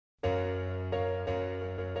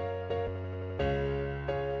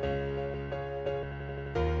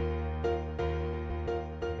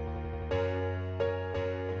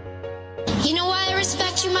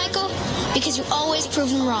respect you, Michael, because you always prove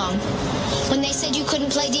them wrong. When they said you couldn't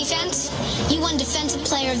play defense, you won Defensive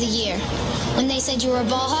Player of the Year. When they said you were a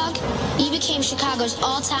ball hog, you became Chicago's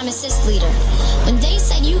all-time assist leader. When they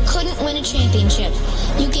said you couldn't win a championship,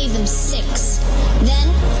 you gave them 6. Then,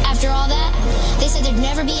 after all that, they said there'd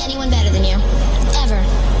never be anyone better than you. Ever.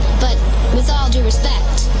 But, with all due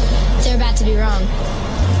respect, they're about to be wrong.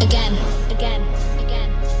 Again. Again. Again.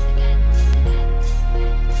 Again.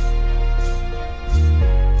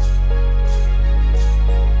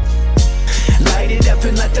 Light it up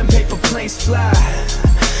and let them paper planes fly.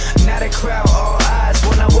 Now the crowd all eyes.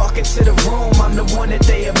 When I walk into the room, I'm the one that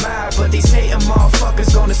they admire. But these hating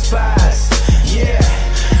motherfuckers gon' despise. Yeah,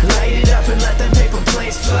 light it up and let them paper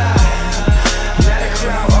planes fly. Now the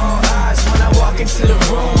crowd all eyes. When I walk into the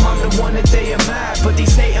room, I'm the one that they admire. But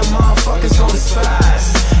these hating motherfuckers gon'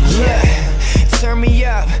 despise. Yeah, turn me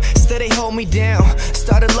up, still they hold me down.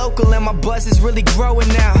 Started local and my buzz is really growing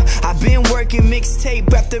now. I've been working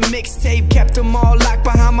mixtape after mixtape, kept them all locked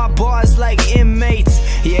behind my bars like inmates.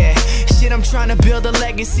 Yeah, shit, I'm trying to build a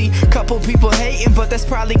legacy. Couple people hating, but that's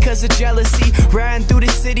probably cause of jealousy. Riding through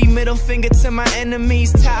the city, middle finger to my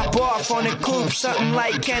enemies. Top off on the coupe, something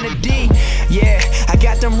like Kennedy. Yeah, I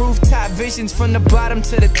got them rooftop visions from the bottom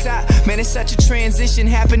to the top. Man, it's such a transition,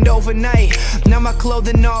 happened overnight. Now my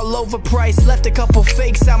clothing all overpriced. Left a couple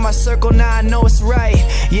fakes out my circle, now I know it's right.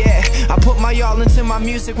 Yeah, I put my all into my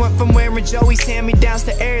music. Went from wearing Joey's hand-me-downs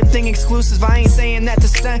to everything exclusive. I ain't saying that to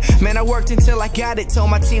stunt, man, I worked until I got it. Told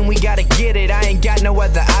my team we gotta get it, I ain't got no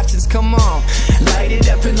other options, come on. Light it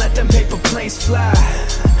up and let them paper planes fly.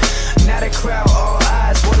 Now the crowd all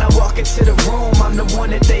eyes. When I walk into the room, I'm the one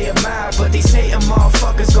that they admire. But these hating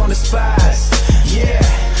motherfuckers gon' despise. Yeah,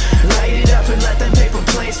 light it up and let them paper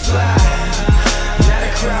planes fly. Now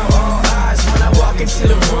the crowd all eyes. When I walk into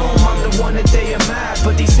the room, I'm the one that they admire.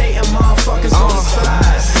 But these hating motherfuckers gon'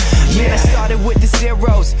 despise. Man, I started with the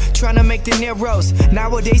zeros, trying to make the Neros.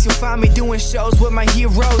 Nowadays you'll find me doing shows with my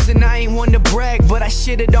heroes. And I ain't one to brag, but I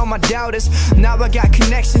shitted on my doubters. Now I got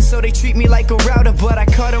connections, so they treat me like a router. But I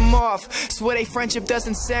cut them off, swear they friendship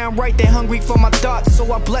doesn't sound right. They hungry for my thoughts, so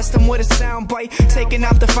I bless them with a sound bite. Taking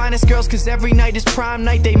out the finest girls, cause every night is prime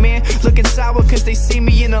night. They man, looking sour cause they see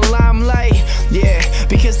me in the limelight. Yeah,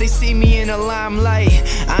 because they see me in the limelight.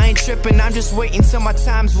 I ain't tripping, I'm just waiting till my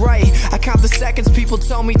time's right. I count the seconds, people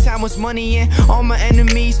told me time was money, and all my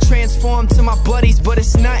enemies transformed to my buddies, but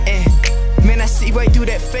it's nothing. Man, I see right through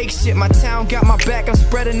that fake shit. My town got my back, I'm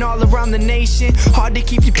spreading all around the nation. Hard to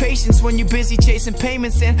keep your patience when you're busy chasing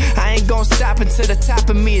payments, and I ain't gon' stop until the top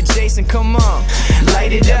of me adjacent. Come on,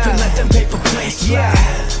 light it up and let them paper planes fly.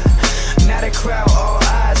 Yeah, now the crowd all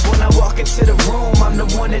eyes. When I walk into the room, I'm the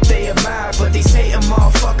one that they admire. But these hating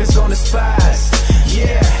motherfuckers gon' despise.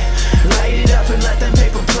 Yeah, light it up and let them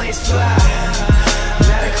paper planes fly.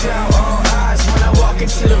 Now the crowd all eyes. When I walk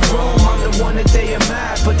into the room, I'm the one that they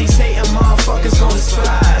admire. But these hating motherfuckers gon'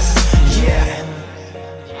 despise. Yeah.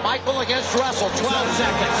 Michael against Russell, 12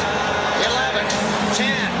 seconds. 11,